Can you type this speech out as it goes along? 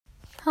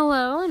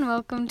Hello and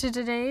welcome to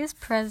today's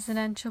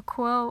presidential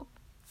quote.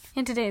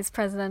 In today's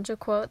presidential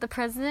quote, the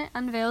president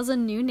unveils a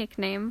new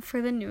nickname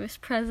for the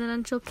newest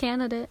presidential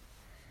candidate.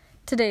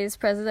 Today's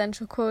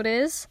presidential quote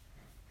is,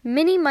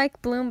 "Mini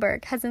Mike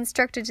Bloomberg has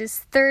instructed his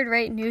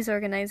third-rate news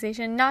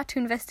organization not to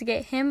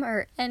investigate him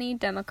or any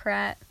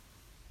Democrat."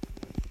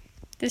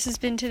 This has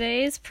been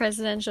today's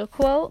presidential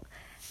quote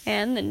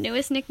and the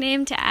newest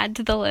nickname to add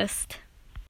to the list.